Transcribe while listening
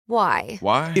Why?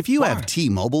 Why? If you have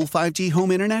T-Mobile 5G home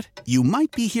internet, you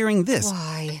might be hearing this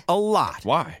Why? a lot.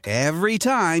 Why? Every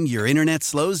time your internet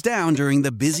slows down during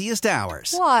the busiest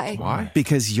hours. Why? Why?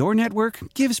 Because your network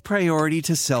gives priority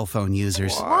to cell phone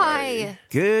users. Why?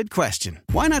 Good question.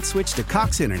 Why not switch to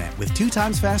Cox Internet with 2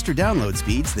 times faster download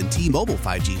speeds than T-Mobile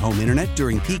 5G home internet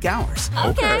during peak hours?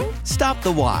 Okay. Stop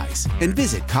the whys and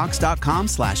visit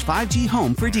cox.com/5G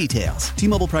home for details.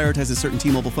 T-Mobile prioritizes certain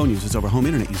T-Mobile phone users over home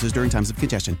internet users during times of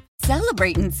congestion.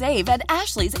 Celebrate and save at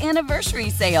Ashley's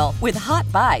Anniversary Sale. With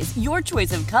Hot Buys, your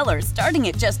choice of colors starting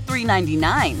at just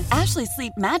 $3.99. Ashley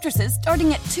Sleep mattresses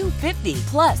starting at $2.50.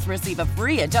 Plus, receive a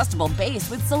free adjustable base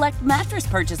with select mattress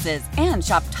purchases. And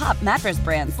shop top mattress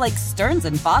brands like Stearns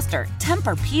 & Foster,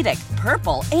 Tempur-Pedic,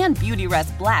 Purple, and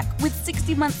Beautyrest Black with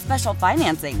 60-month special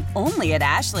financing. Only at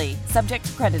Ashley. Subject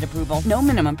to credit approval. No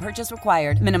minimum purchase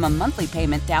required. Minimum monthly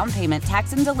payment, down payment,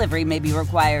 tax, and delivery may be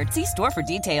required. See store for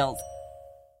details.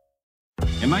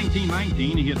 In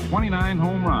 1919, he hit 29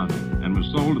 home runs and was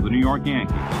sold to the New York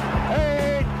Yankees.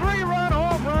 A 3-run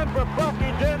home run for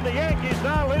Buffington. The Yankees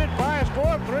now lead it by a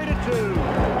score of 3-2.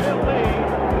 Bill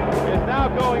Lee is now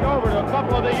going over to a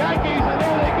couple of the Yankees, and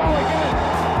there they go again.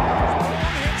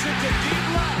 Brown hits it to deep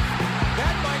left.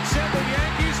 That might send the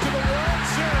Yankees to the World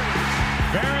Series.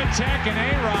 Varitek and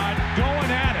A-Rod going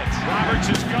at it. Roberts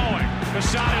is going.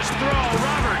 Posada's throw.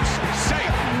 Roberts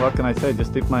safe. What can I say?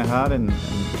 Just tip my hat and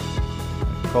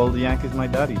call the Yankees my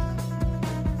daddies.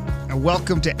 And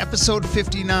welcome to episode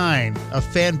 59 of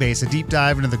Fanbase, a deep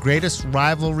dive into the greatest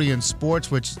rivalry in sports,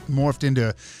 which morphed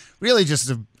into really just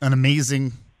an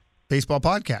amazing baseball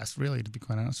podcast, really, to be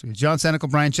quite honest with you. John Senecal,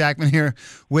 Brian Jackman here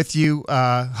with you,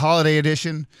 holiday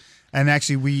edition. And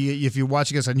actually, if you're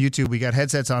watching us on YouTube, we got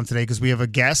headsets on today because we have a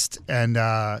guest, and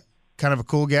kind of a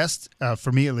cool guest,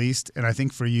 for me at least, and I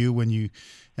think for you when you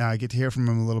get to hear from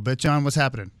him a little bit. John, what's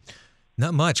happening?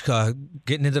 Not much.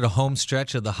 Getting into the home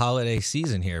stretch of the holiday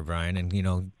season here, Brian,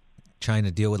 and, trying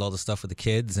to deal with all the stuff with the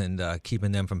kids and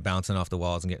keeping them from bouncing off the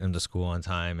walls and getting them to school on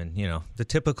time and, the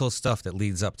typical stuff that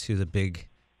leads up to the big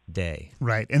day.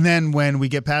 Right. And then when we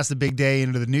get past the big day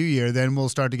into the new year, then we'll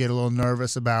start to get a little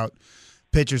nervous about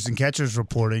pitchers and catchers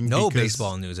reporting. No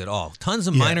baseball news at all. Tons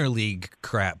of minor league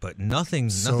crap, but nothing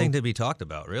to be talked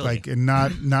about, really. And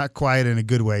not quite in a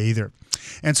good way either.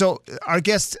 And so our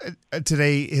guest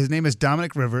today, his name is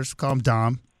Dominic Rivers. Call him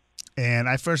Dom. And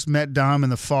I first met Dom in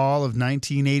the fall of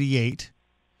 1988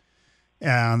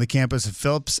 on the campus of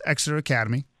Phillips Exeter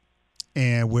Academy,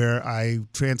 and where I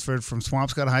transferred from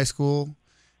Swampscott High School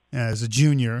as a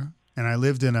junior. And I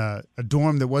lived in a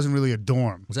dorm that wasn't really a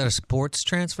dorm. Was that a sports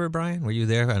transfer, Brian? Were you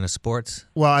there on a sports?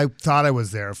 Well, I thought I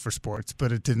was there for sports,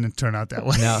 but it didn't turn out that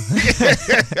way. No.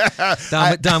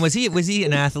 Dom, was he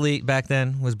an athlete back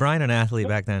then? Was Brian an athlete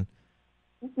back then?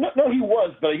 No, he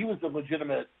was, but he was a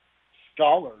legitimate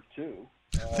scholar too.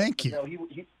 Thank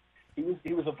you.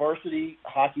 He was a varsity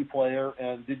hockey player.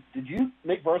 And did you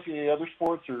make varsity in any other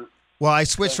sports or? Well, I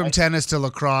switched from tennis to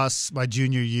lacrosse my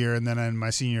junior year, and then in my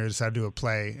senior year I decided to do a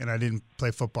play, and I didn't play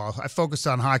football. I focused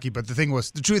on hockey, but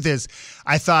the truth is,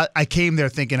 I came there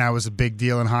thinking I was a big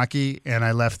deal in hockey, and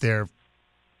I left there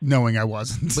knowing I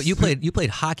wasn't. But you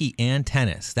played hockey and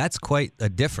tennis. That's quite a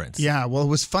difference. Yeah, well, it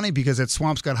was funny because at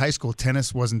Swampscott High School,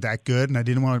 tennis wasn't that good, and I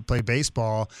didn't want to play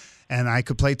baseball, and I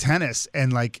could play tennis.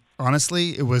 And,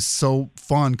 honestly, it was so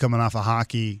fun coming off of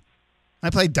hockey. I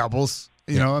played doubles.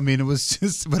 It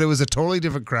was but it was a totally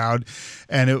different crowd,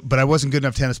 but I wasn't good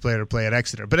enough tennis player to play at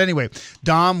Exeter. But anyway,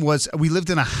 we lived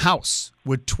in a house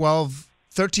with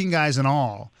 13 guys in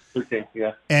all. 13,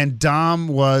 yeah. And Dom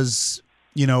was,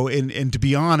 and to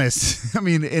be honest,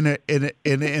 in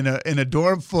a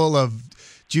dorm full of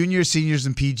juniors, seniors,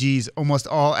 and PGs, almost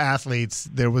all athletes,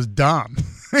 there was Dom.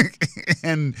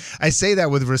 And I say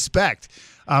that with respect,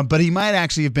 but he might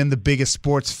actually have been the biggest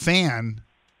sports fan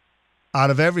out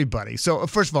of everybody. So,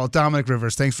 first of all, Dominic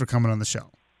Rivers, thanks for coming on the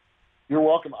show. You're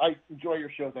welcome. I enjoy your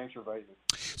show. Thanks for inviting me.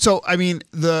 So,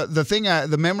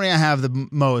 the memory I have the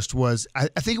most was, I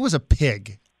think it was a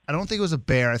pig. I don't think it was a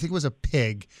bear. I think it was a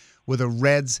pig with a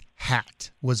Reds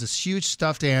hat. It was this huge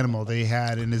stuffed animal that he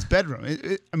had in his bedroom.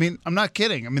 I'm not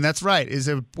kidding. That's right.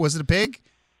 Was it a pig?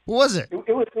 What was it?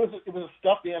 It was a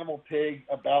stuffed animal pig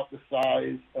about the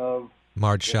size of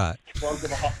Marge Schott.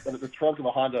 The trunk of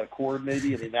a Honda Accord,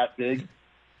 maybe, that big.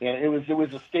 And it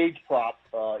was a stage prop.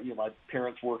 My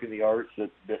parents work in the arts that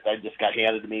I just got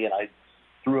handed to me, and I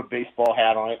threw a baseball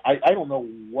hat on it. I don't know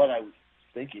what I was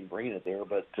thinking bringing it there,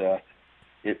 but I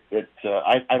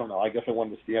don't know. I guess I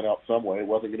wanted to stand out some way. It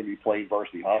wasn't going to be playing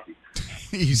varsity hockey.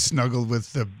 He snuggled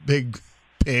with the big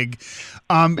pig.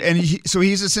 So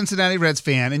he's a Cincinnati Reds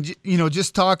fan. And,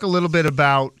 just talk a little bit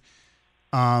about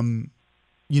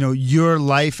your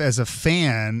life as a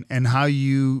fan and how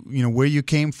where you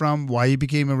came from, why you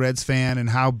became a Reds fan, and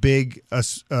how big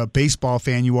a baseball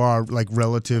fan you are, like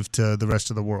relative to the rest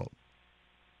of the world.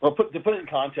 Well, to put it in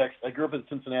context, I grew up in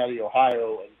Cincinnati,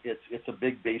 Ohio, and it's a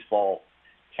big baseball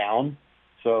town.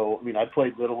 So, I mean, I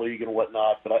played Little League and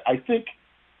whatnot, but I think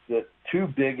the two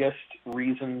biggest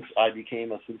reasons I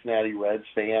became a Cincinnati Reds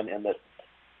fan and that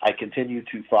I continue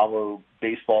to follow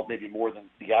baseball maybe more than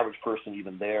the average person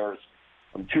even there is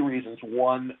two reasons.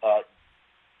 One,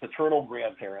 paternal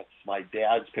grandparents, my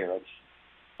dad's parents,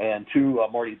 and two,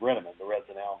 Marty Brennaman, the Reds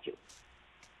announcer.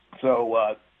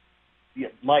 So,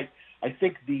 I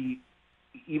think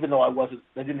even though I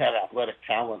didn't have athletic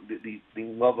talent, the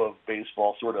love of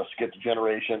baseball sort of skipped a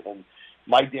generation. And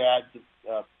my dad's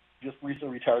just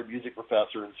recently retired music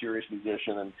professor and serious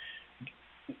musician. And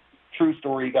true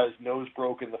story, he got his nose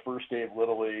broken the first day of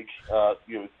Little League.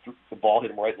 The ball hit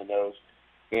him right in the nose,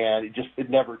 and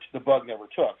the bug never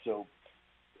took. So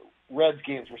Reds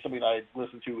games were something I'd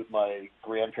listen to with my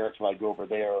grandparents when I'd go over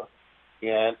there.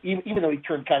 And even though he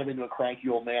turned kind of into a cranky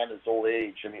old man at his old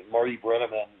age, I mean, Marty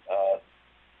Brennaman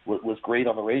was great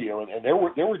on the radio. And there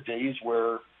were days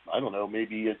where, I don't know,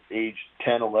 maybe at age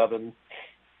 10, 11,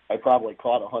 I probably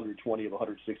caught 120 of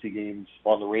 160 games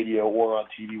on the radio or on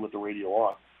TV with the radio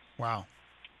on. Wow.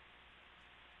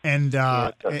 And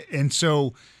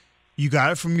so you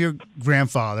got it from your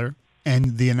grandfather,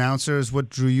 and the announcer is what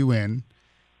drew you in.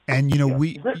 And,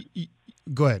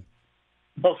 go ahead.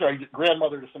 Oh, sorry,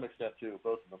 grandmother to some extent too,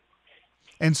 both of them.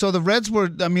 And so the Reds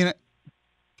were, I mean,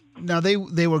 now they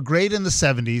were great in the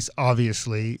 70s,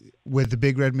 obviously, with the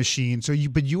Big Red Machine.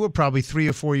 But you were probably 3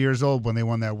 or 4 years old when they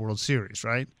won that World Series,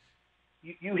 right?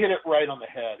 You hit it right on the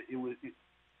head.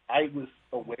 I was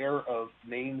aware of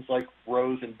names like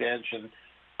Rose and Bench, and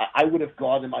I would have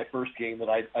gone to my first game that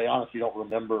I honestly don't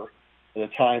remember at a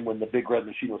time when the Big Red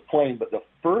Machine was playing. But the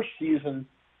first season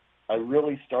I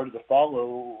really started to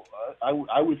follow, I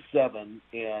was 7,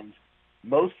 and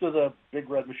most of the Big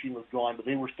Red Machine was gone, but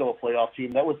they were still a playoff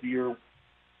team. That was the year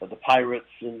of the Pirates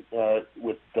and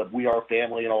with the We Are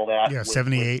Family and all that. Yeah,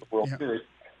 78. With the World Series.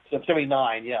 So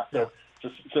 79, yeah. So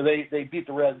they beat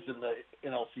the Reds in the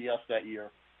NLCS that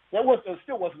year. It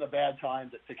still wasn't a bad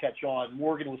time to catch on.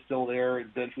 Morgan was still there,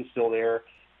 and Bench was still there.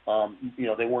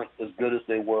 They weren't as good as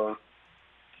they were.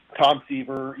 Tom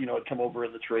Seaver, had come over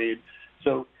in the trade.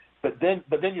 So, but then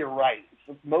you're right.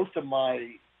 Most of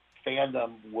my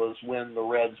fandom was when the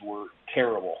Reds were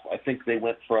terrible. I think they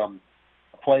went from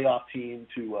a playoff team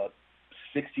to a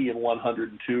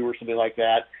 60-102 or something like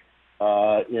that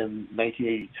in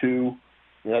 1982.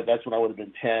 That's when I would have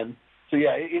been 10. So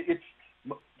yeah,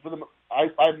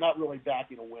 I'm not really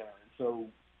backing a winner, and so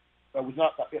I was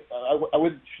not. I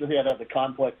wouldn't say I'd have the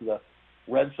complex of the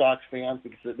Red Sox fans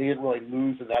because they didn't really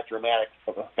lose in that dramatic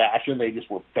of a fashion. They just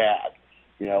were bad,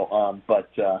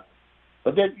 But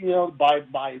then, by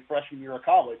my freshman year of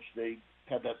college, they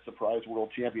had that surprise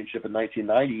world championship in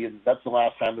 1990, and that's the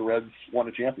last time the Reds won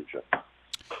a championship.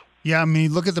 Yeah, I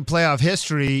mean, look at the playoff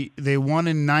history. They won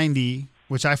in 90,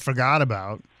 which I forgot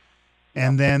about,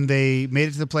 and then they made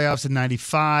it to the playoffs in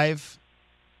 95,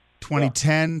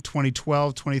 2010,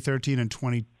 2012, 2013, and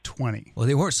 2020. Well,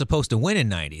 they weren't supposed to win in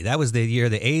 90. That was the year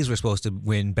the A's were supposed to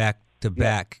win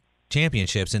back-to-back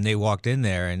championships, and they walked in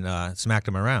there and smacked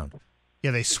them around.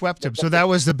 Yeah, they swept him. So that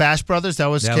was the Bash brothers? That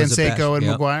was Canseco and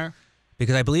McGuire?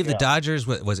 Because I believe the Dodgers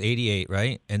was 88,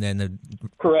 right? And then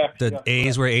the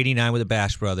A's were 89 with the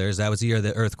Bash brothers. That was the year of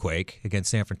the earthquake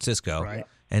against San Francisco. Right.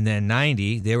 And then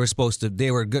 90, they were supposed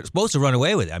to run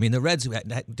away with it. I mean, the Reds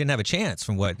didn't have a chance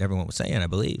from what everyone was saying, I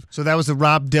believe. So that was the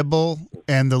Rob Dibble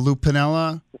and the Lou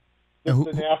Piniella? The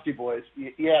Nasty Boys.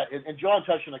 Yeah, and John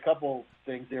touched on a couple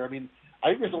things there. I mean, I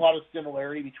think there's a lot of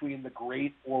similarity between the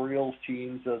great Orioles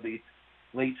teams of the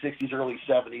late 60s, early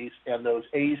 70s, and those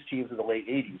A's teams of the late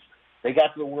 80s. They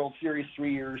got to the World Series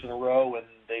 3 years in a row, and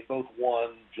they both won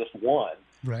just one.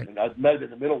 Right. And I might have been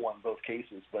the middle one in both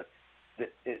cases, but they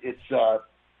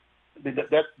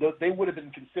would have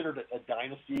been considered a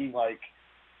dynasty like,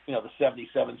 the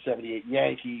 77, 78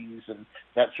 Yankees and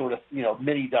that sort of,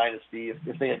 mini dynasty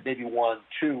if they had maybe won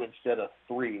 2 instead of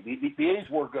 3. The A's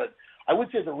were good. I would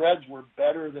say the Reds were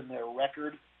better than their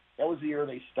record. That was the year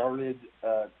they started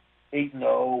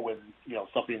 8-0 and,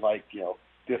 something like,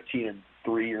 15-3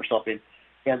 or something.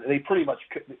 And they pretty much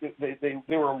they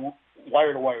were a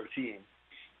wire-to-wire team.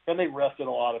 And they rested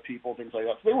a lot of people, things like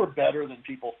that. So they were better than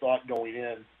people thought going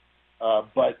in.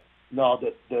 But no,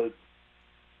 the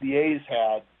A's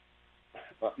had,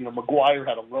 McGuire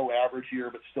had a low average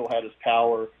year, but still had his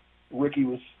power. Ricky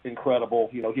was incredible,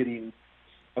 hitting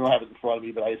I don't have it in front of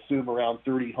me, but I assume around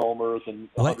 30 homers and.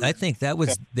 Well, I think that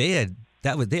was they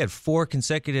had 4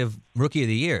 consecutive Rookie of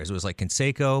the Years. It was like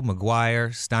Canseco,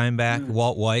 McGuire, Steinbach,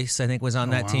 Walt Weiss. I think was on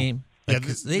that team. Yeah,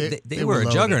 Like, they were a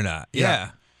juggernaut.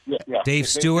 Yeah. Dave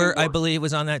Stewart, I believe,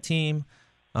 was on that team,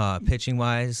 pitching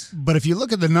wise. But if you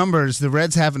look at the numbers, the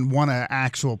Reds haven't won an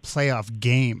actual playoff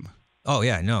game. Oh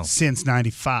yeah, no. Since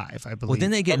 '95, I believe. Well,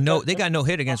 didn't they got no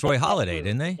hit against Roy Halladay,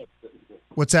 didn't they?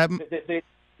 What's that?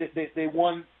 They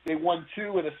won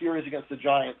 2 in a series against the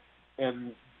Giants,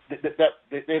 and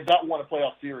they've not won a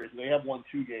playoff series. They have won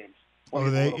 2 games.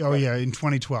 Yeah, in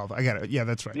 2012. I got it. Yeah,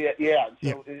 that's right. Yeah.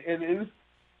 So, and it was.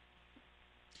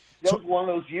 That was one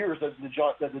of those years that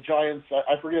the Giants.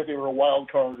 I forget if they were a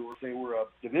wild card or if they were a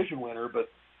division winner,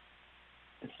 but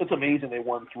it's amazing they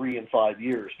won 3 in 5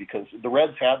 years because the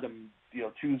Reds had them,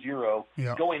 2-0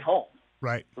 going home.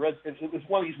 Right. The Reds. It was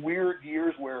one of these weird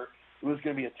years where it was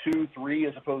going to be a 2-3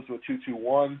 as opposed to a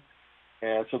 2-2-1,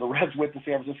 and so the Reds went to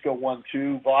San Francisco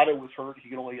 1-2. Votto was hurt; he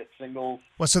could only hit singles.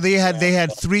 Well, so they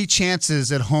had 3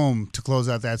 chances at home to close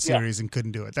out that series and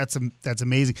couldn't do it. That's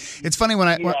amazing. It's funny when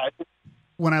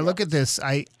I look at this,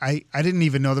 I didn't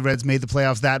even know the Reds made the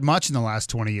playoffs that much in the last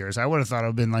 20 years. I would have thought it would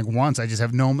have been like once. I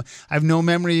have no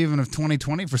memory even of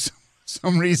 2020 for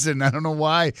some reason. I don't know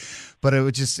why, but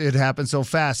it happened so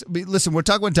fast. But listen, we're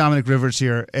talking with Dominic Rivers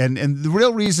here, and the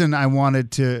real reason I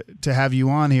wanted to have you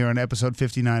on here on episode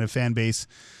 59 of Fanbase,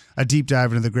 a deep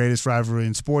dive into the greatest rivalry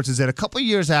in sports, is that a couple of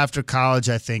years after college,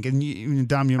 I think, and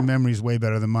Dom, your memory is way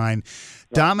better than mine.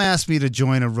 Dom asked me to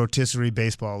join a rotisserie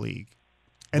baseball league.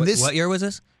 And what year was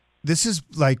this? This is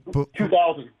like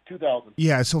 2000.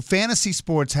 Yeah, so fantasy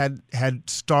sports had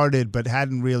started but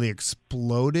hadn't really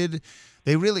exploded.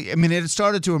 It had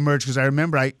started to emerge because I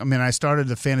remember I started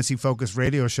the fantasy focused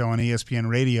radio show on ESPN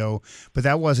Radio, but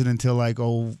that wasn't until I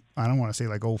don't want to say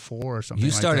 04 or something.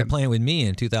 You started playing with me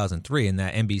in 2003 in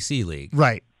that NBC league.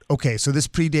 Right. Okay, so this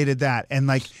predated that,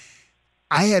 and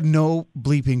I had no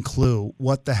bleeping clue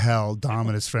what the hell Dom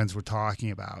and his friends were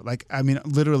talking about.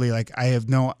 Literally, I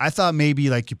thought maybe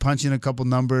you punch in a couple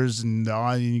numbers and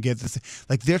you get this.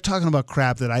 They're talking about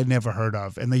crap that I'd never heard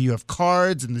of. And then you have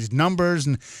cards and these numbers.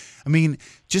 And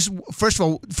just first of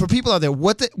all, for people out there,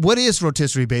 what is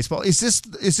rotisserie baseball? Is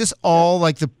this all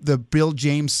the Bill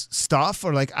James stuff?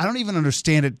 Or I don't even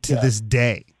understand it to this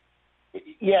day.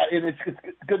 Yeah, and it's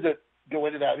good to go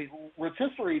into that.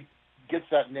 Rotisserie gets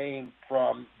that name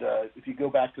from if you go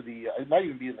back to it might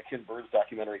even be in the Ken Burns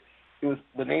documentary. It was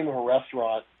the name of a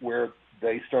restaurant where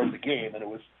they started the game, and it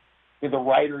was the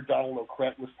writer Donald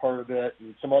O'Krent was part of it,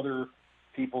 and some other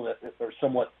people that are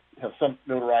somewhat have some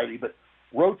notoriety. But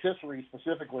rotisserie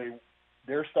specifically,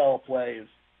 their style of play is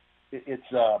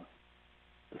it's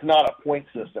not a point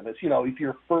system. It's if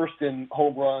you're first in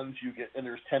home runs, you get, and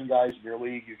there's 10 guys in your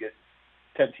league, you get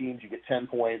 10 teams, you get 10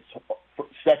 points.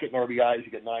 Second in RBIs,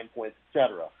 you get 9 points,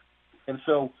 etc. And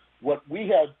so what we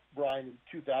had, Brian, in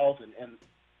 2000, and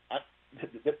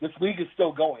this league is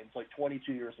still going. It's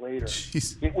 22 years later.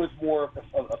 Jeez. It was more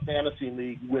of a fantasy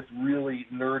league with really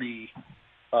nerdy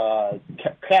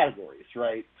categories,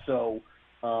 right? So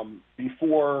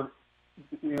before,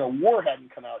 WAR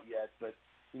hadn't come out yet, but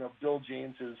Bill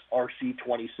James's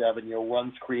RC27,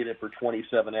 runs created for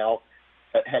 27 out,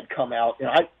 had come out,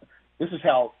 and this is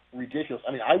how ridiculous.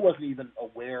 I wasn't even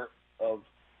aware of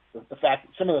the fact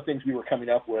that some of the things we were coming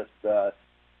up with,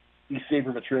 these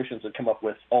sabermetricians had come up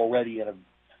with already in a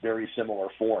very similar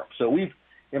form. So we've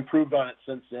improved on it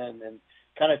since then and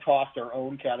kind of tossed our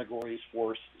own categories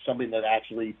for something that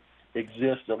actually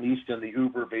exists, at least in the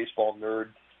uber baseball nerd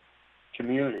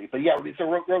community. But yeah, it's a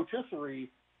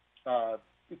rotisserie.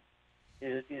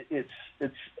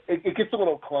 It gets a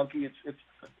little clunky.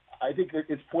 I think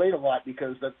it's played a lot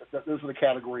because those are the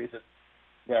categories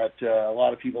that a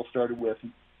lot of people started with,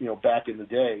 back in the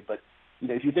day. But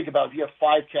if you think about if you have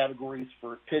 5 categories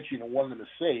for pitching and one of them is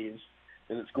saves,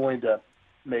 then it's going to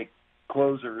make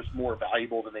closers more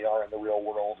valuable than they are in the real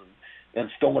world. And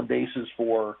stolen bases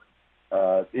for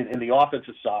in the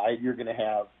offensive side, you're going to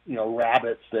have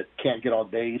rabbits that can't get on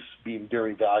base being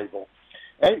very valuable.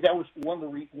 I think that was one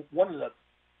of the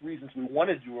reasons we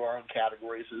wanted to do our own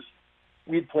categories is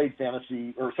we'd played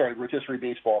rotisserie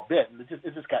baseball a bit, and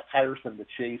it just got tiresome to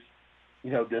chase,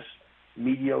 this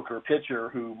mediocre pitcher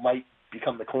who might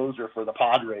become the closer for the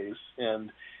Padres,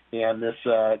 and this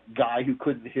guy who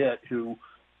couldn't hit who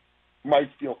might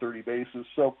steal 30 bases.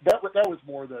 So that was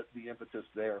more the impetus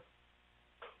there.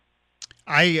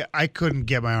 I couldn't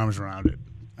get my arms around it.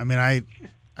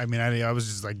 I was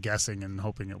just guessing and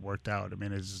hoping it worked out.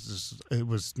 It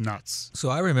was nuts. So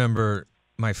I remember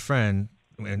my friend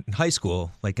in high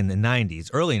school, like in the 90s,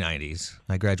 early 90s,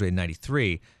 I graduated in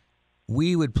 93,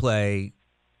 we would play.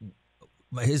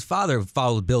 His father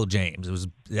followed Bill James. It was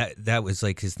that was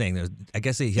like his thing. I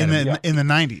guess he had in the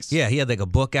 90s. Yeah, he had like a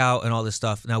book out and all this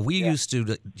stuff. Now he used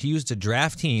to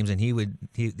draft teams, and he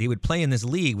would play in this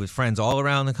league with friends all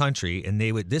around the country, and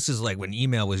this is like when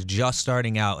email was just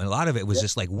starting out, and a lot of it was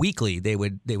just like weekly. They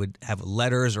would have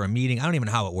letters or a meeting. I don't even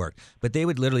know how it worked, but they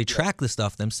would literally track the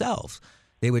stuff themselves.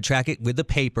 They would track it with the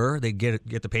paper. They'd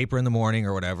get the paper in the morning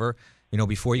or whatever,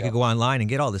 before you could go online and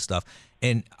get all this stuff.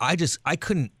 And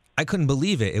I couldn't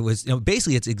believe it. It was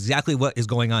basically it's exactly what is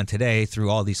going on today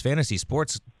through all these fantasy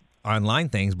sports online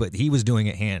things, but he was doing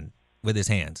it with his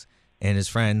hands and his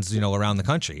friends, around the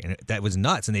country, and that was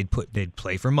nuts. And they'd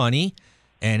play for money,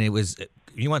 and it was,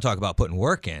 you want to talk about putting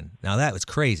work in. Now that was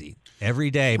crazy every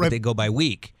day, but they go by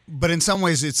week. But in some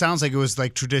ways, it sounds like it was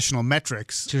like traditional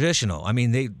metrics. Traditional. I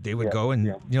mean, they would go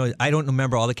and I don't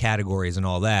remember all the categories and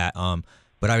all that.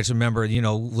 But I just remember,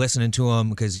 listening to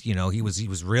him because, he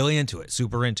was really into it,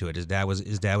 super into it. His dad was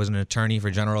an attorney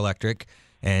for General Electric,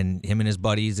 and him and his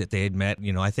buddies that they had met,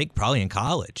 I think probably in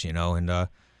college, and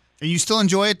you still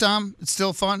enjoy it, Dom? It's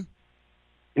still fun?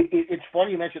 It's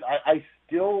funny you mentioned. I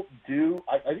still do.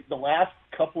 I think the last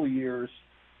couple of years,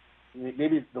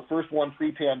 maybe the first one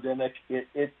pre-pandemic,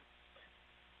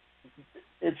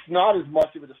 it's not as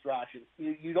much of a distraction.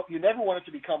 You never want it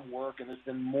to become work, and there's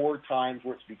been more times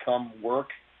where it's become work.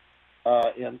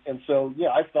 And so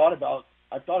I've thought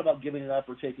about giving it up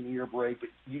or taking a year break, but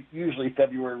usually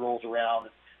February rolls around,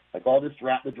 like all this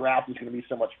the draft is going to be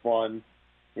so much fun.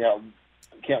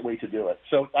 Can't wait to do it.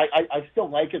 So I still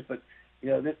like it, but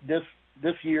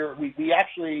this year we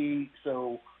actually,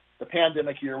 so the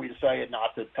pandemic year, we decided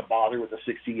not to bother with a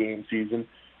 60-game season.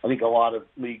 I think a lot of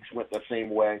leagues went the same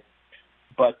way.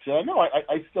 But, no,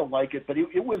 I still like it. But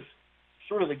it was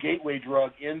sort of the gateway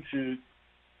drug into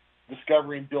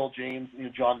discovering Bill James,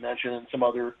 John mentioned, and some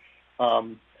other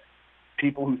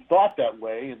people who thought that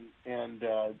way. And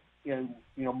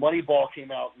Moneyball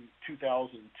came out in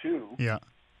 2002. Yeah.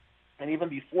 And even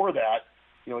before that,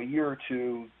 a year or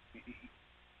two,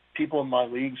 people in my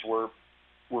leagues were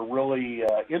really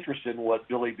interested in what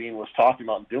Billy Beane was talking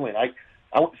about and doing.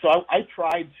 So I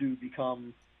tried to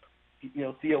become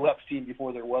Theo Epstein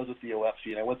before there was a Theo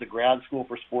Epstein. I went to grad school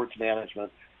for sports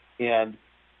management, and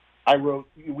I wrote.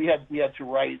 We had to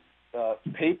write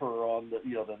paper on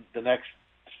the next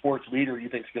sports leader you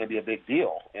think is going to be a big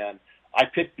deal, and I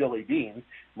picked Billy Beane.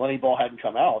 Moneyball hadn't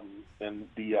come out, and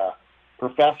the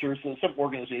professors, some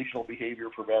organizational behavior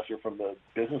professor from the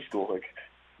business school,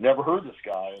 never heard this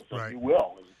guy. So right. You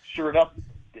will. And sure enough,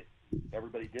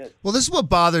 everybody did. Well, this is what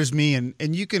bothers me,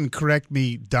 and you can correct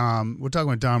me, Dom. We're talking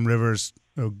about Dom Rivers,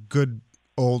 a good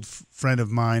old friend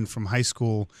of mine from high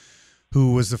school,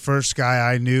 who was the first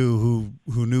guy I knew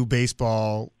who knew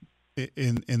baseball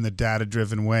in the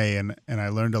data-driven way, and I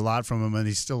learned a lot from him. And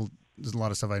there's a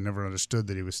lot of stuff I never understood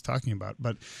that he was talking about.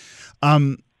 But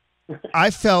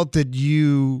I felt that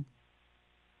you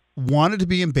wanted to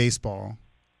be in baseball,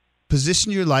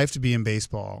 positioned your life to be in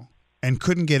baseball, and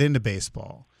couldn't get into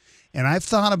baseball. And I've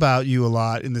thought about you a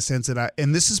lot in the sense that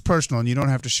and this is personal and you don't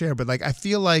have to share, but I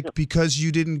feel like because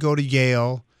you didn't go to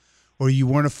Yale or you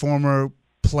weren't a former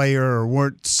player or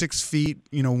weren't 6 feet,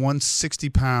 160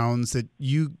 pounds, that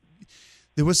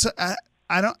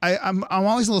I'm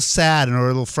always a little sad or a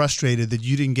little frustrated that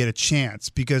you didn't get a chance,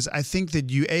 because I think that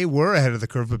you, A, were ahead of the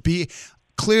curve, but B,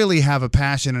 clearly have a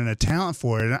passion and a talent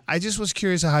for it. And I just was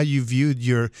curious how you viewed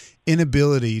your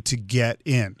inability to get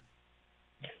in.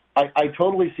 I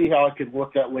totally see how it could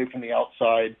look that way from the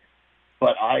outside,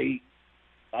 but I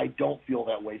don't feel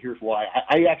that way. Here's why.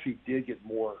 I actually did get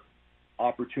more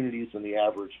opportunities than the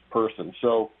average person.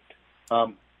 So,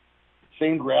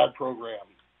 same grad program.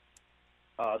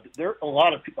 There are a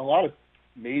lot of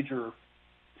major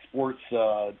sports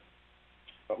or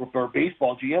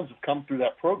baseball GMs have come through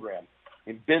that program.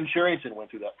 And Ben Cherington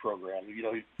went through that program.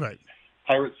 Right.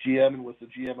 Pirates GM and was the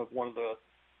GM of one of the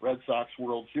Red Sox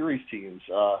World Series teams.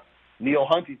 Neil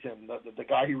Huntington, the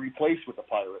guy he replaced with the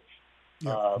Pirates.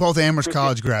 Yeah. Both Amherst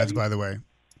College grads, by the way.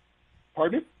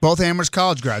 Pardon me? Both Amherst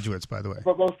College graduates, by the way.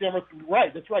 Both Amherst,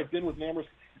 right? That's right. Ben was Amherst.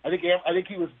 I think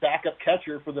he was backup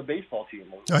catcher for the baseball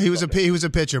team. No, he was a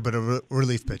pitcher, but a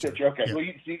relief pitcher. Okay. Yeah.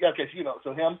 Well,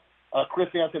 so him, Chris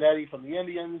Antonetti from the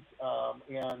Indians,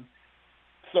 and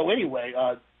so anyway,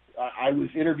 I was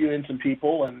interviewing some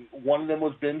people, and one of them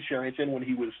was Ben Cherington when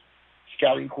he was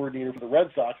scouting coordinator for the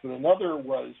Red Sox, but another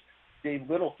was Dave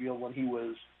Littlefield when he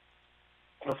was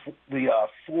the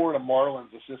Florida Marlins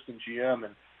assistant GM,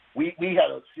 and we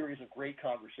had a series of great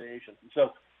conversations. And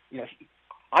so,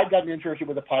 I got an internship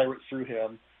with the Pirates through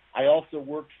him. I also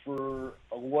worked for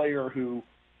a lawyer who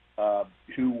was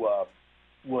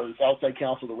outside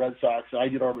counsel of the Red Sox, and I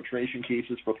did arbitration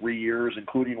cases for 3 years,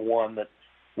 including one that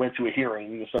went to a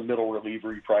hearing, some middle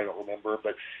reliever you probably don't remember.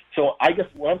 But so I guess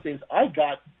what I'm saying is I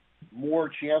got more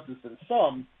chances than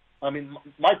some. I mean,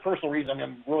 my personal reason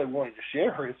I'm really willing to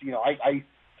share is, I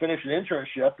finished an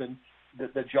internship, and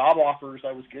the job offers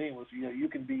I was getting was, you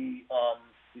can be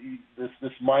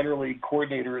this minor league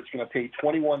coordinator. It's going to pay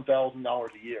 $21,000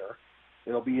 a year.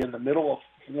 It'll be in the middle of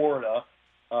Florida.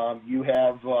 You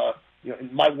have,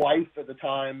 my wife at the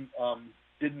time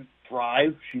didn't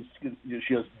drive. She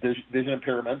has vision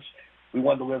impairments. We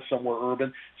wanted to live somewhere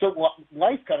urban. So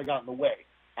life kind of got in the way.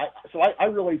 I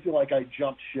really feel like I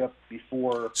jumped ship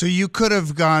before. So you could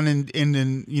have gone in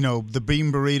the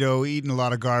bean burrito, eaten a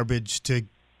lot of garbage to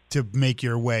make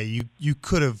your way. You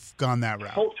could have gone that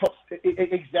route.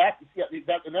 Exactly. Yeah,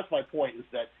 and that's my point, is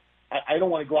that I don't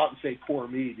want to go out and say poor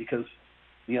me, because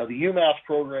the UMass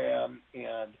program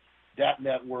and that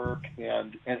network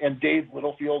and Dave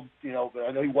Littlefield, I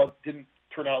know he didn't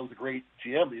turn out as a great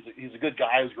GM. He's a good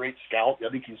guy. He's a great scout. I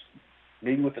think he's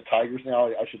maybe with the Tigers now.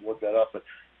 I should look that up.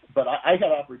 But I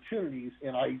had opportunities,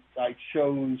 and I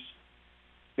chose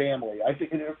family. I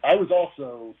think I was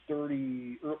also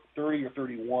 30 or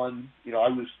 31.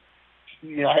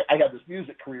 I had this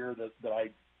music career that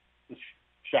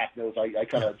Shaq knows. I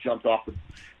kind of jumped off.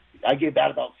 I gave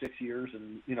that about 6 years,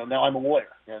 and now I'm a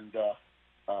lawyer. And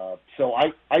so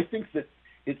I think that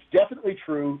it's definitely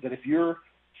true that if you're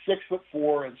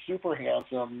 6'4" and super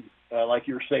handsome, like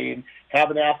you're saying, have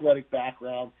an athletic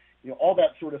background, all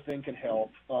that sort of thing can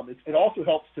help. It also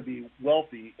helps to be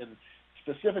wealthy, and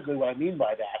specifically what I mean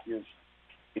by that is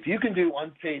if you can do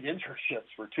unpaid internships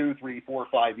for 2, 3, 4,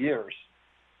 5 years,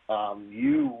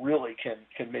 you really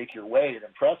can make your way and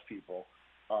impress people.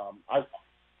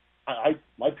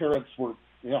 My parents were,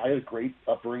 I had a great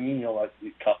upbringing, like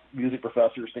music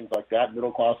professors, things like that,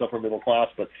 middle class, upper middle class,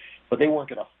 but they weren't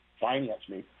going to finance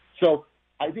me. So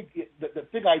I think the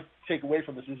thing I take away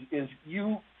from this is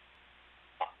you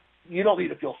don't need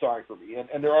to feel sorry for me,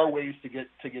 and there are ways to get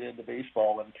into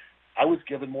baseball, and I was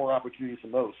given more opportunities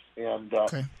than most. And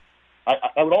okay.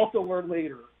 I would also learn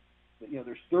later that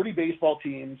there's 30 baseball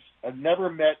teams. I've never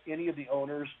met any of the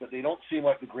owners, but they don't seem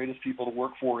like the greatest people to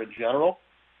work for in general.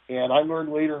 And I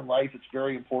learned later in life it's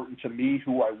very important to me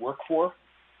who I work for.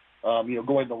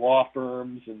 Going to law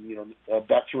firms and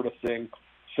that sort of thing.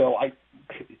 So I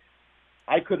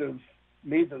could have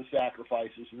made those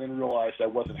sacrifices and then realized I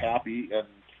wasn't happy,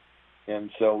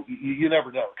 and so you never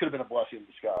know. It could have been a blessing in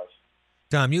disguise.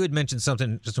 Tom, you had mentioned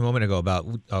something just a moment ago about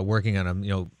working on a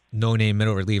no-name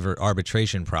middle reliever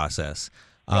arbitration process.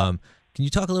 Yeah. Can you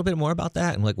talk a little bit more about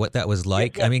that and like what that was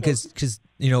like? Yeah, I mean, because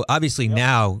obviously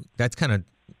now that's kind of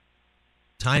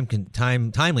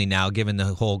timely now, given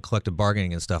the whole collective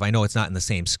bargaining and stuff. I know it's not in the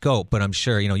same scope, but I'm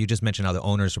sure you just mentioned how the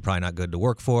owners are probably not good to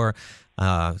work for.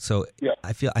 So yeah.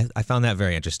 I found that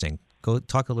very interesting. Go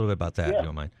talk a little bit about that, if you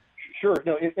don't mind. Sure.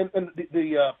 No, and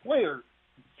the player,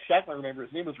 Shaq, I remember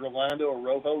his name was Rolando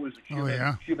Araujo, who was a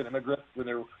Cuban immigrant when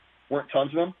there weren't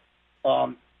tons of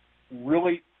them.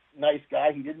 Really nice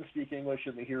guy. He didn't speak English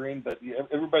in the hearing, but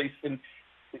everybody's and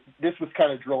this was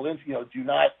kind of drilled into do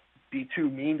not be too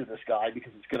mean to this guy,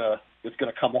 because it's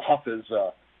gonna come off as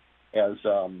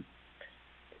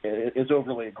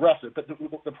overly aggressive. But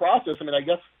the process, I mean, I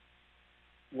guess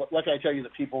what can I tell you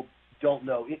that people don't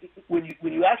know? When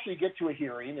you actually get to a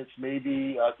hearing, it's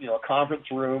maybe a conference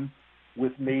room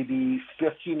with maybe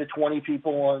 15 to 20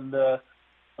 people on the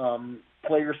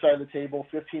player side of the table,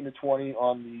 15 to 20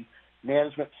 on the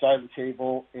management side of the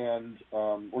table, and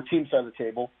or team side of the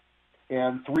table,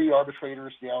 and 3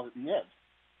 arbitrators down at the end.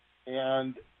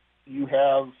 And you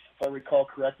have, if I recall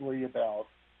correctly, about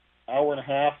an hour and a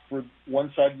half for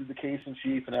one side to do the case in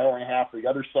chief, an hour and a half for the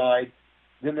other side.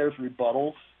 Then there's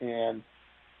rebuttals, and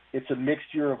it's a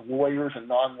mixture of lawyers and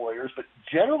non-lawyers. But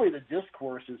generally the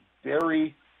discourse is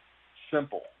very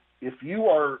simple. If you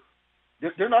are,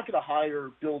 they're not going to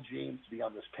hire Bill James to be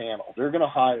on this panel. They're going to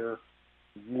hire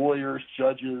lawyers,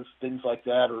 judges, things like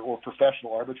that, or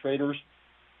professional arbitrators.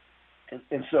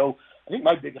 And so I think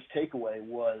my biggest takeaway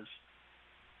was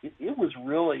it was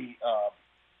really,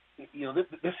 it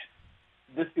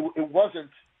wasn't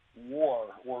war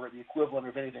or the equivalent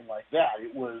of anything like that.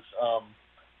 It was,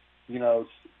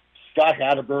 Scott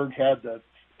Hatteberg had the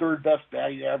 3rd best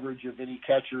batting average of any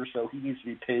catcher, so he needs to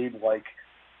be paid like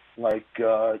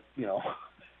the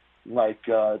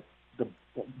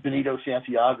Benito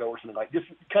Santiago or something like this.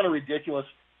 Kind of ridiculous,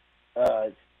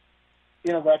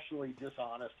 intellectually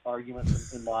dishonest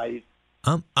arguments in my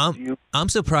I'm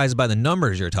surprised by the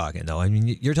numbers you're talking, though. I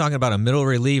mean, you're talking about a middle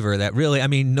reliever that really, I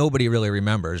mean, nobody really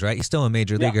remembers, right? He's still a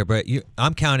major leaguer, but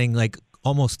I'm counting like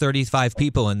almost 35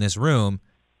 people in this room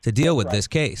to deal with this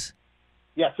case.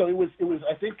 Yeah, so it was.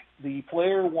 I think the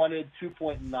player wanted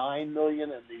 $2.9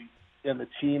 million, and the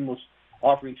team was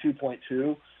offering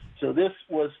 2.2. So this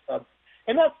was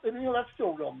and that's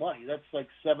still real money. That's like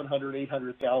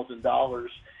 $700,000-$800,000.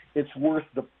 It's worth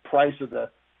the price of the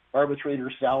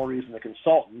arbitrators' salaries and the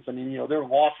consultants. I mean, there are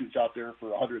lawsuits out there for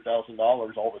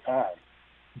 $100,000 all the time.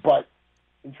 But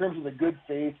in terms of the good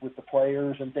faith with the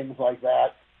players and things like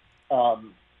that, I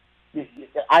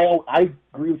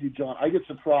agree with you, John. I get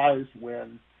surprised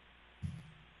when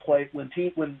players and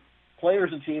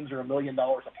teams are $1 million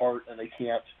apart and they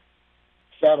can't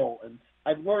settle. And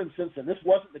I've learned since then, this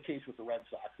wasn't the case with the Red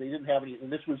Sox. They didn't have any,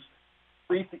 and this was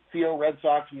pre-Theo Red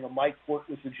Sox. Mike Quirk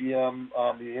was the GM,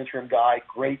 the interim guy,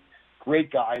 great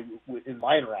guy in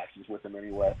my interactions with him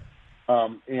anyway.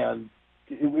 And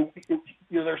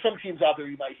there are some teams out there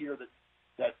you might hear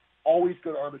that always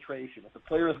go to arbitration. If the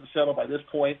player doesn't settle by this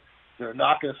point, they're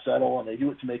not going to settle, and they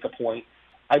do it to make a point.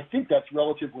 I think that's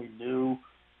relatively new,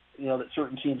 that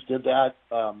certain teams did that.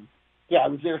 I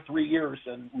was there 3 years,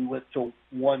 and we went to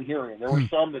one hearing. There were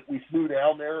some that we flew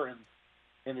down there, and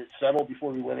it settled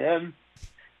before we went in.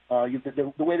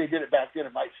 The way they did it back then,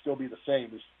 it might still be the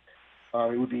same.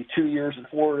 It would be 2 years in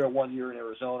Florida, 1 year in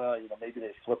Arizona. Maybe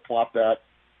they flip-flop that.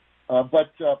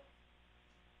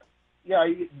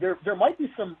 There might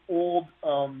be some old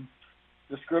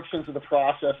descriptions of the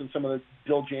process in some of the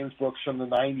Bill James books from the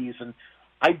 90s, and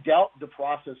I doubt the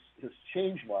process has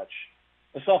changed much.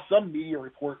 I saw some media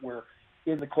report where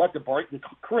in the current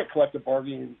collective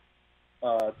bargaining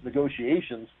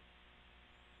negotiations,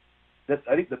 that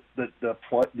I think the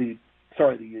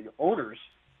owners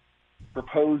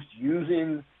proposed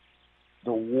using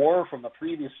the WAR from the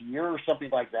previous year or something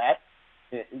like that,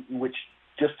 which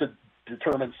just to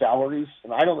determine salaries.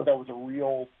 And I don't know if that was a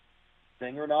real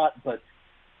thing or not, but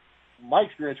my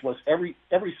experience was every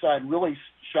side really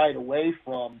shied away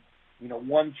from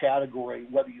one category,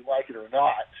 whether you like it or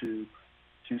not, to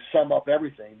sum up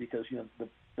everything, because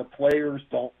the players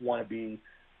don't want to be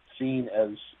seen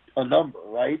as a number,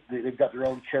 right? They've got their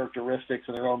own characteristics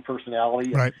and their own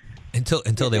personality, right?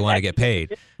 Until they want to get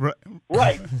paid, right?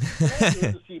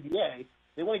 The CBA,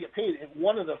 they want to get paid. And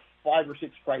one of the 5 or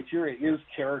 6 criteria is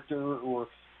character or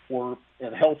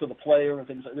and health of the player and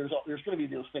things. There's going to be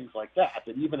those things like that.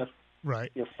 That even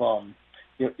so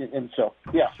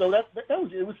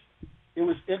it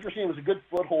was interesting. It was a good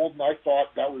foothold, and I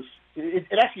thought that was it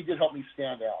actually did help me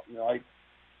stand out.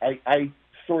 I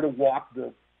sort of walked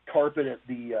the carpet at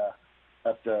the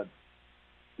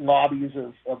lobbies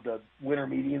of the winter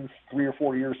meetings 3 or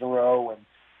 4 years in a row, and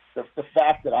the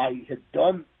fact that I had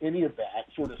done any of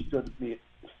that sort of made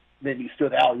me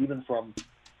stood out, even from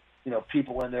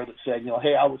people in there that said,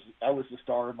 hey, I was the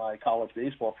star of my college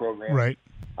baseball program. Right.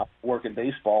 I work in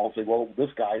baseball and say, well, this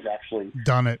guy's actually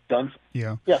done it.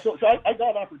 Yeah. So I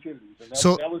got opportunities, and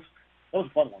that was a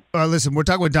fun one. Listen, we're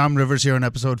talking with Dom Rivers here on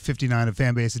episode 59 of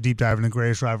Fanbase, a deep dive into the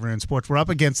greatest rivalry in sports. We're up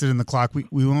against it in the clock. We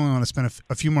only want to spend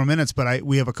a few more minutes, but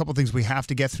we have a couple things we have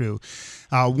to get through.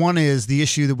 One is the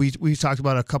issue that we talked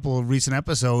about a couple of recent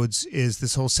episodes, is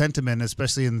this whole sentiment,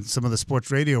 especially in some of the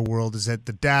sports radio world, is that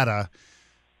the data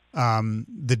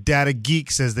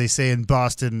geeks, as they say in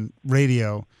Boston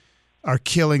radio, are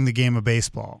killing the game of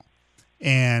baseball.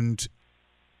 And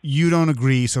you don't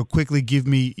agree, so quickly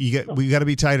we got to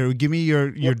be tighter. Give me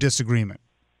your disagreement.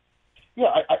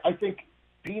 Yeah, I think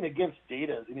being against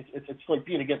data, it's like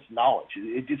being against knowledge.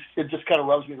 It just kind of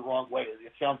rubs me the wrong way.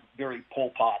 It sounds very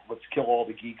Pol Pot. Let's kill all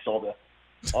the geeks, all the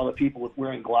people with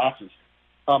wearing glasses.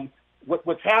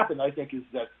 What's happened, I think, is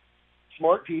that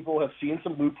smart people have seen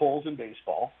some loopholes in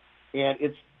baseball, and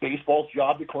it's baseball's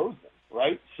job to close them,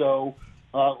 right? So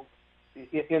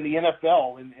in the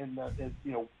NFL, in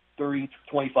 30,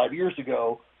 25 years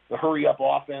ago, the hurry-up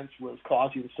offense was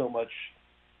causing so much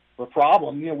of a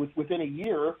problem. Within a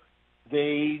year,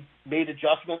 they made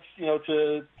adjustments,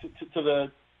 to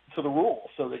the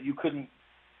rule, so that you couldn't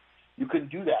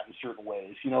do that in certain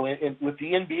ways. And with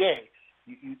the NBA,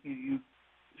 you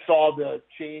saw the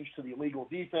change to the illegal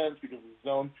defense because of the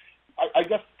zone. I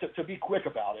guess to be quick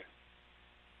about it,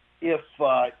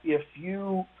 if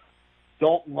you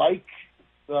don't like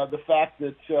the fact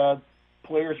that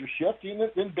players are shifting,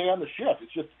 then ban the shift.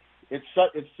 It's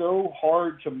so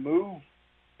hard to move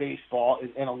baseball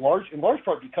in large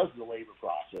part because of the labor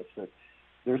process, that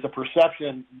there's a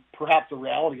perception, perhaps a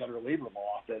reality under labor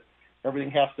law, that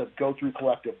everything has to go through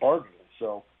collective bargaining.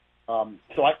 So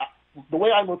the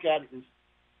way I look at it is,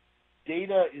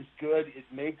 data is good. It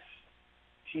makes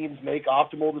teams make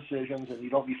optimal decisions, and you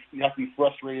have to be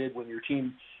frustrated when your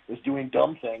team is doing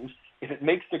dumb things. If it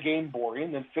makes the game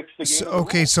boring, then fix the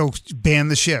game. So ban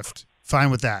the shift.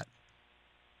 Fine with that.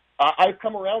 I've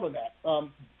come around on that,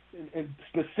 and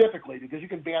specifically because you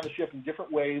can ban the shift in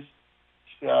different ways.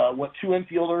 What 2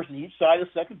 infielders on each side of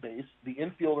second base, the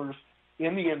infielders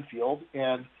in the infield,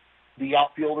 and the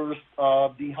outfielders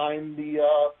behind the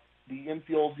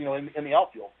infield, in the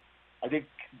outfield. I think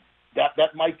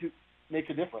that might make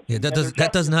a difference. Yeah, that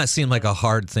does not seem like a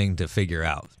hard thing to figure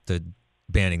out. The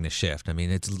banning the shift. I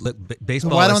mean, it's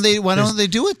baseball. Why don't they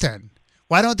do it then?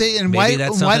 Why don't they? And maybe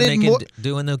that's something they can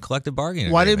do in the collective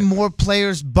bargaining. Why didn't more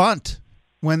players bunt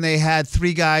when they had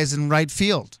 3 guys in right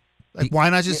field? Like, why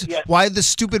not just? Why the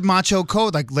stupid macho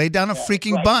code? Like, lay down a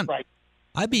freaking bunt. Right.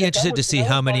 I'd be interested to see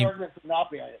how many. That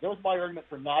was my argument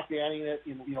for not banning it.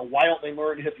 Why don't they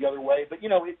learn to hit the other way? But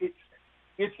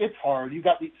it's hard. You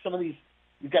got some of these.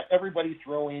 You've got everybody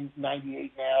throwing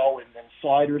 98 now, and then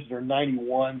sliders that are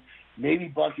 91. Maybe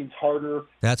bunting's harder.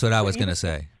 That's what I was going to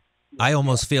say. I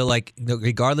almost feel like,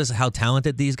 regardless of how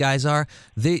talented these guys are,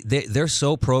 they're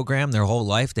so programmed their whole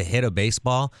life to hit a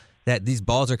baseball that these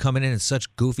balls are coming in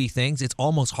such goofy things. It's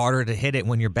almost harder to hit it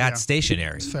when your bat's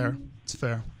stationary. It's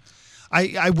fair.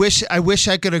 I wish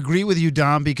I could agree with you,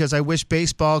 Dom, because I wish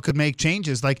baseball could make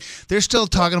changes. Like, they're still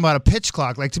talking about a pitch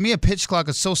clock. Like, to me, a pitch clock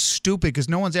is so stupid because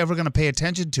no one's ever going to pay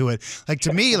attention to it. Like,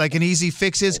 to me, like, an easy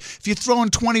fix is if you're throwing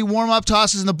 20 warm-up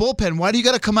tosses in the bullpen, why do you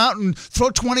got to come out and throw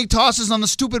 20 tosses on the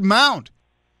stupid mound?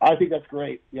 I think that's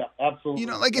great. Yeah, absolutely.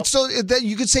 It's so that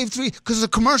you could save 3 because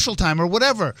of commercial time or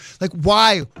whatever. Like,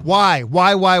 why? Why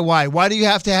do you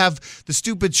have to have the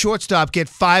stupid shortstop get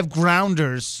 5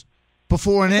 grounders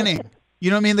before an inning? You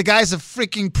know what I mean? The guy's a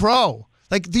freaking pro.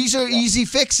 Like, these are easy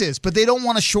fixes, but they don't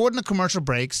want to shorten the commercial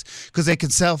breaks because they can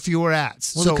sell fewer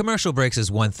ads. Well, the commercial breaks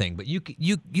is one thing, but you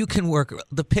can work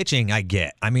the pitching. I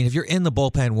get. I mean, if you're in the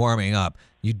bullpen warming up,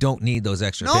 you don't need those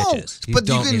extra pitches.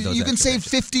 You can save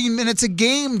 15 minutes a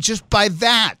game just by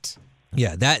that.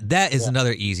 Yeah, that is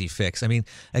another easy fix. I mean,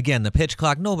 again, the pitch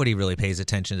clock, nobody really pays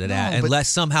attention to that unless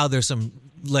somehow there's some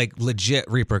like legit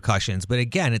repercussions. But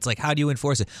again, it's like, how do you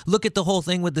enforce it? Look at the whole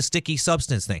thing with the sticky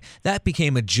substance thing. That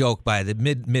became a joke by the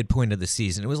midpoint of the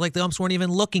season. It was like the umps weren't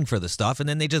even looking for the stuff, and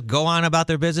then they just go on about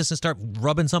their business and start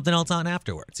rubbing something else on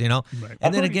afterwards. Right.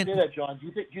 And then again, you say that, John. Do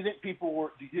you think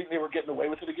they were getting away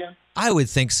with it again? I would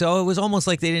think so. It was almost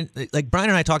like they didn't. Like Brian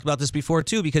and I talked about this before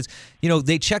too, because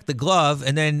they check the glove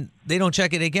and then they don't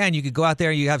check it again. You could go out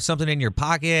there, you have something in your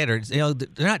pocket, or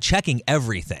they're not checking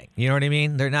everything. You know what I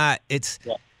mean? They're not.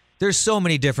 There's so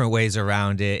many different ways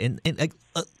around it. And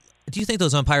do you think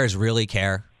those umpires really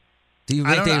care? Do you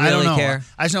think they really care?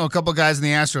 I just know a couple guys in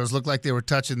the Astros looked like they were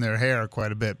touching their hair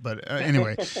quite a bit. But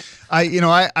anyway, I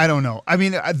don't know. I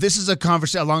mean, this is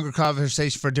a longer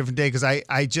conversation for a different day because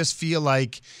I just feel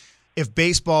like if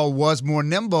baseball was more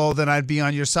nimble, then I'd be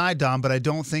on your side, Dom. But I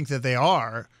don't think that they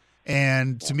are.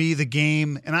 And to me, the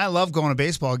game, and I love going to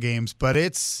baseball games, but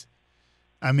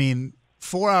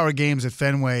 4-hour games at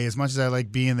Fenway, as much as I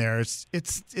like being there, it's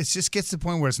just gets to the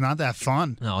point where it's not that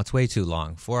fun. No, it's way too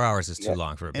long. 4 hours is too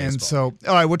long for a baseball. And so,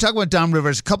 all right, we're talking about Dom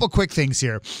Rivers. A couple quick things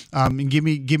here. And give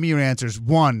me your answers.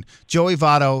 1, Joey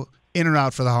Votto, in or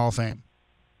out for the Hall of Fame?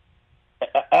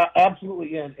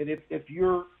 Absolutely in. And if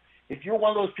you're one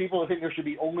of those people that think there should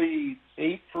be only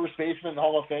 8 first basemen in the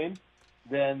Hall of Fame,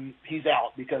 then he's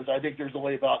out, because I think there's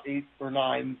only about 8 or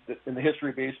 9 in the history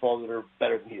of baseball that are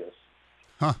better than he is.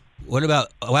 Huh. What about,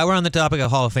 while we're on the topic of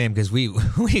Hall of Fame, because we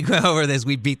go over this,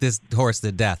 we beat this horse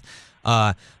to death.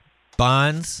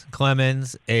 Bonds,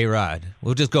 Clemens, A-Rod.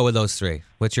 We'll just go with those 3.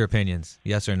 What's your opinions?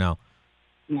 Yes or no?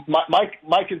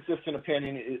 My consistent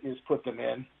opinion is put them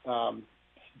in.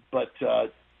 But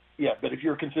if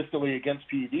you're consistently against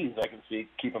PEDs, I can see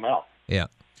keep them out. Yeah.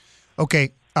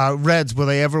 Okay. Reds, will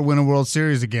they ever win a World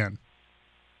Series again?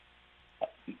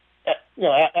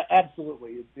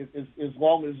 Absolutely. As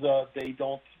long as they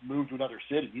don't move to another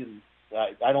city, and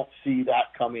I don't see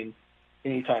that coming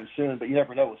anytime soon. But you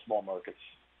never know with small markets.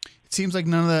 It seems like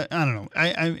none of that. I don't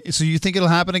know. So you think it'll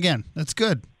happen again? That's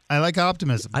good. I like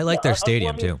optimism. I like their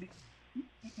stadium too.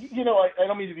 I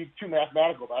don't mean to be too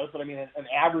mathematical about it, but I mean an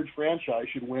average franchise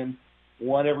should win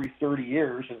one every 30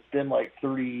 years, and it's been like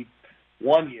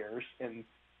 31 years, and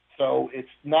so it's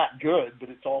not good, but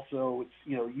it's also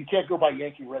you can't go by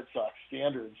Yankee Red Sox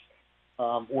standards,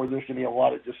 or there's going to be a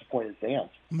lot of disappointed fans.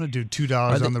 I'm going to do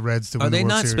 $2 on the Reds to win the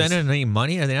World Series. Are they not spending any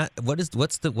money? Are they not?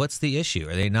 What's the issue?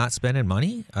 Are they not spending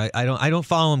money? I don't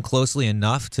follow them closely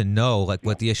enough to know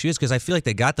what the issue is, because I feel like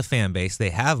they got the fan base, they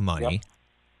have money.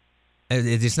 Yep.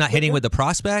 It's not hitting with the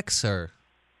prospects, or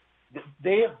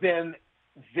they have been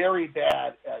very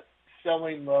bad at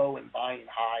selling low and buying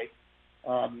high.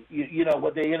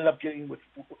 What they ended up getting with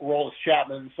Aroldis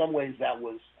Chapman, in some ways that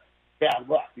was bad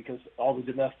luck because all the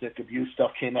domestic abuse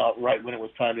stuff came out right when it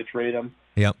was time to trade him.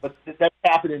 Yep. But that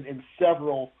happened in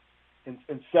several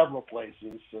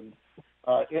places, and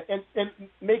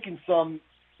making some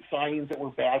signings that were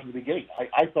bad from the beginning.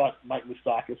 I thought Mike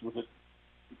Moustakas was a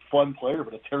fun player,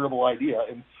 but a terrible idea.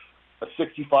 And a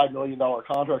 $65 million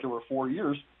contract over 4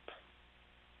 years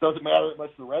doesn't matter that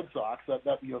much to the Red Sox.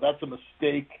 That's a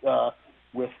mistake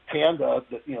with Panda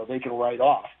that they can write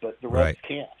off, but the Reds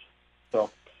can't.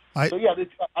 I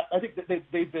think that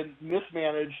they've been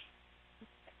mismanaged,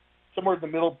 somewhere in the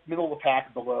middle of the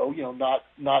pack below.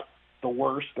 Not the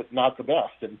worst, but not the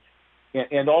best,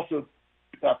 and also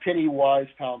penny wise,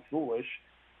 pound foolish.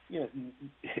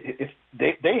 If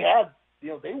they had,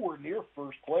 they were near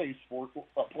first place for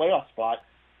a playoff spot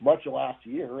much of last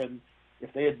year, and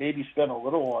if they had maybe spent a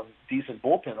little on decent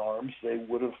bullpen arms, they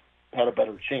would have had a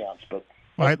better chance. But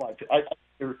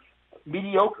they're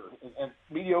mediocre and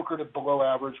mediocre to below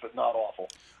average, but not awful.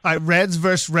 All right, Reds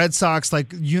versus Red Sox,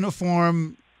 like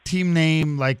uniform, team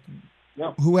name, like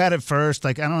who had it first?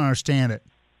 Like I don't understand it.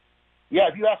 Yeah,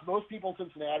 if you ask most people in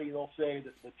Cincinnati, they'll say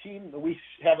that the team that we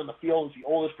have in the field is the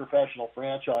oldest professional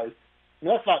franchise. And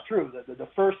that's not true. The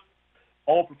first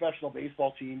all-professional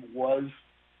baseball team was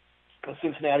the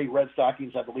Cincinnati Red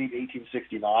Stockings, I believe,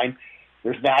 1869.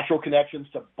 There's natural connections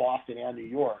to Boston and New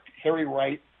York. Harry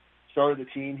Wright started the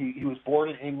team. He was born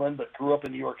in England but grew up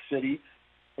in New York City.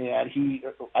 And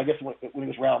I guess when he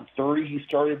was around 30, he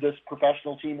started this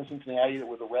professional team in Cincinnati that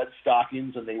were the Red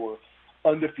Stockings, and they were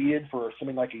undefeated for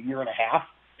something like a year and a half.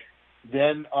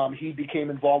 Then he became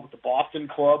involved with the Boston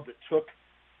club that took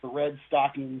the Red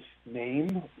Stockings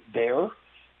name there.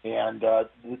 And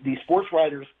the sports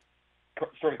writers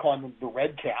started calling them the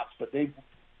Red Caps, but they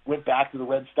went back to the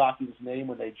Red Stockings name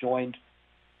when they joined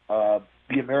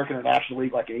the American or National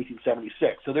League like in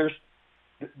 1876. So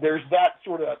there's that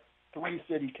sort of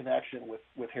three-city connection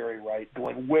with Harry Wright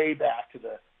going way back to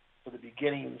the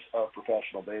beginnings of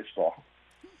professional baseball.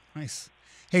 Nice.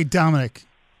 Hey, Dominic,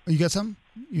 you got something?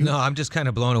 No, I'm just kind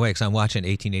of blown away because I'm watching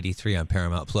 1883 on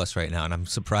Paramount Plus right now, and I'm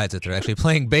surprised that they're actually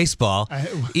playing baseball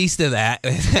east of that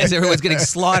as everyone's getting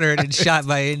slaughtered and shot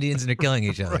by Indians and they're killing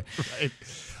each other. Right.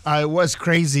 It was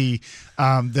crazy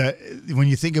that when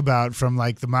you think about from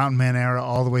like the Mountain Man era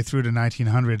all the way through to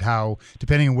 1900, how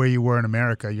depending on where you were in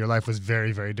America, your life was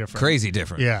very, very different. Crazy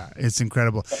different. Yeah, it's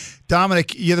incredible.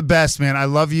 Dominic, you're the best, man. I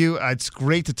love you. It's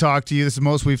great to talk to you. This is the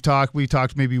most we've talked. We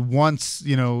talked maybe once,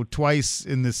 twice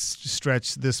in this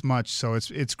stretch this much. So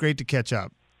it's great to catch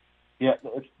up. Yeah,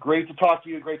 it's great to talk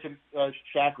to you. Great to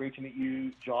Shaq. Great to meet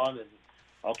you, John. And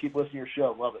I'll keep listening to your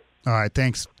show. Love it. All right,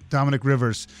 thanks. Dominic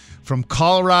Rivers from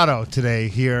Colorado today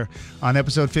here on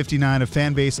episode 59 of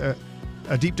Fanbase,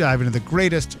 a deep dive into the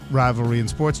greatest rivalry in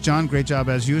sports. John, great job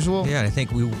as usual. Yeah, and I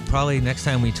think we probably next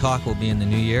time we talk will be in the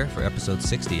new year for episode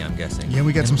 60, I'm guessing. Yeah,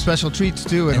 we got some special treats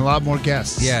too and a lot more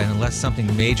guests. Yeah, and unless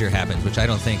something major happens, which I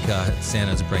don't think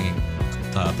Santa's bringing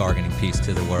bargaining piece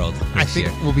to the world I think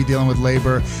we'll be dealing with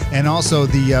labor, and also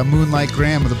the Moonlight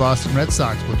Graham of the Boston Red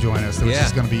Sox will join us, which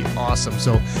is going to be awesome.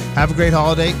 So have a great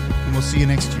holiday, and we'll see you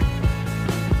next year.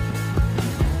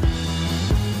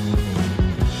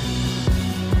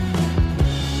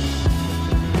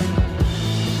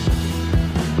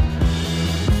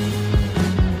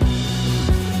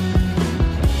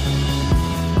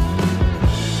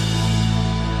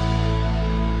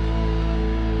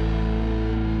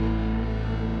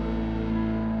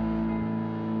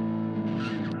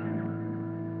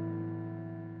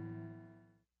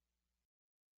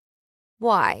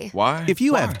 Why? Why? If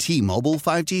you have T-Mobile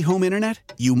 5G home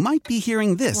internet, you might be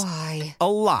hearing this Why? a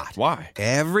lot. Why?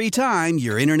 Every time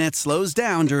your internet slows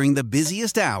down during the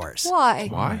busiest hours. Why?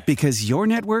 Why? Because your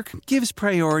network gives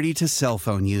priority to cell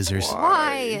phone users.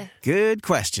 Why? Good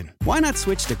question. Why not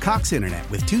switch to Cox Internet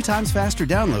with 2 times faster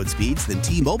download speeds than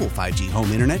T-Mobile 5G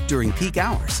home internet during peak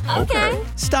hours? Okay.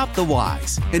 Stop the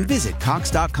whys and visit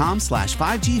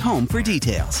cox.com/5G home for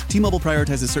details. T-Mobile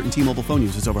prioritizes certain T-Mobile phone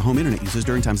users over home internet users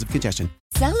during times of congestion.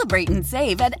 Celebrate and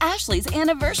save at Ashley's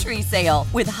Anniversary Sale.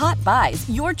 With Hot Buys,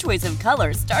 your choice of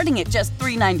colors starting at just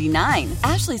 $3.99.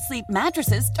 Ashley Sleep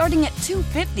mattresses starting at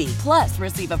 $2.50. Plus,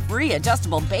 receive a free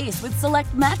adjustable base with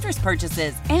select mattress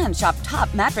purchases. And shop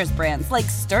top mattress brands like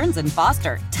Stearns &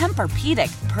 Foster,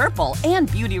 Tempur-Pedic, Purple, and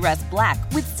Beautyrest Black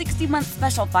with 60-month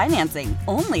special financing.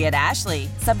 Only at Ashley.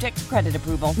 Subject to credit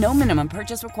approval. No minimum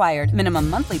purchase required. Minimum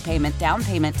monthly payment, down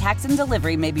payment, tax, and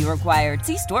delivery may be required.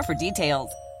 See store for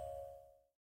details.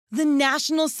 The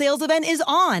national sales event is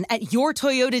on at your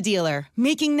Toyota dealer,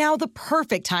 making now the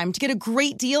perfect time to get a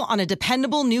great deal on a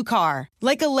dependable new car.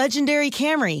 Like a legendary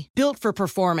Camry, built for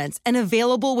performance and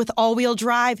available with all-wheel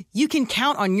drive, you can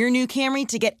count on your new Camry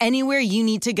to get anywhere you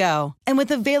need to go. And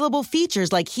with available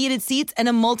features like heated seats and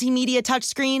a multimedia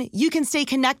touchscreen, you can stay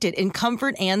connected in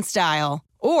comfort and style.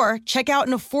 Or check out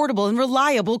an affordable and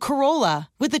reliable Corolla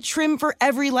with a trim for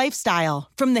every lifestyle.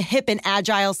 From the hip and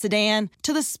agile sedan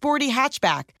to the sporty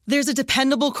hatchback, there's a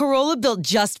dependable Corolla built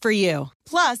just for you.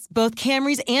 Plus, both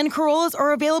Camrys and Corollas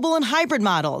are available in hybrid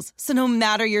models, so no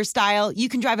matter your style, you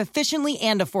can drive efficiently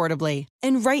and affordably.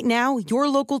 And right now, your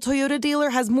local Toyota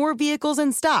dealer has more vehicles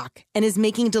in stock and is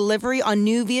making delivery on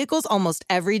new vehicles almost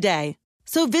every day.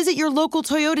 So visit your local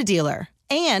Toyota dealer.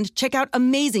 And check out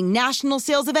amazing national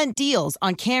sales event deals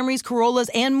on Camrys, Corollas,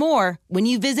 and more when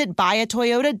you visit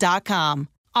buyatoyota.com.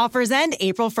 Offers end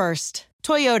April 1st.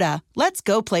 Toyota, let's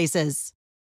go places.